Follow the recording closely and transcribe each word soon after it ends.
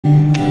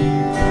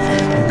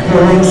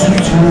closer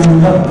to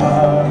the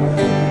heart.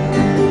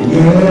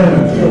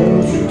 Yeah,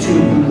 closer to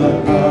the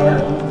heart.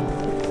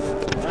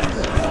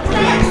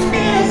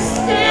 Blacksmiths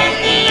and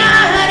the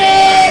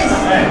artists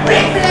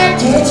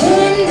reflected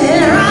in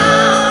their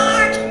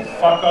art.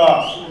 Fuck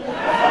off.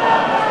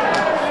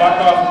 Fuck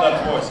off with that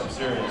voice, I'm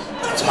serious.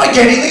 That's my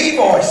Geddy Lee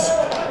voice.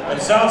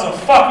 It sounds a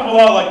fuck of a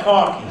lot like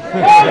Conky.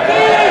 Philosophers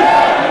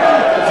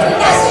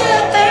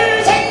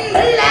and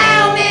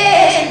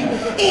plowmen,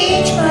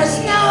 each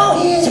must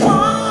know his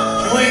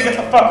part. Julian, get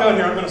the fuck out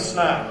here, I'm gonna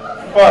snap.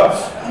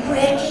 Buzz.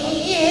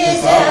 Ricky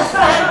is a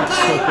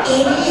fucking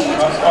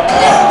idiot. Buzz, fuck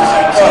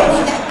off.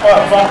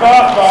 Buzz, fuck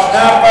off, Bob.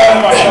 Now, Buzz,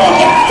 fuck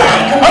off.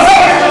 I'm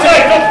not gonna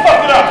say, don't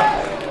fuck it up.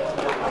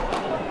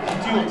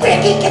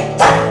 Ricky, get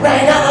that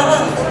right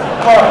off.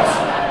 Buzz,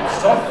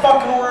 stop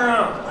fucking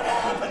around.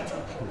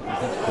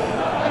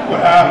 What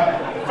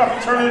happened? You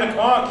fucking turned into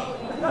Conky.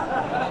 I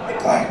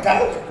blacked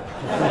out.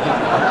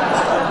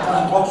 Started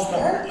coming close to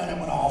her, and then it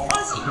went all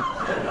fuzzy.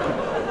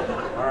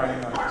 Alright,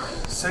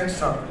 sing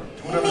something.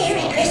 Do whatever you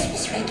Merry want.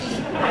 Christmas, Ricky.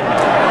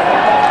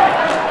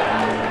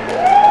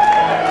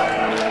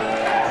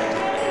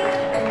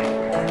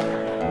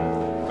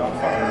 Don't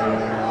fuck around.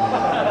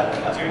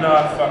 Do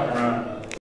not fuck around.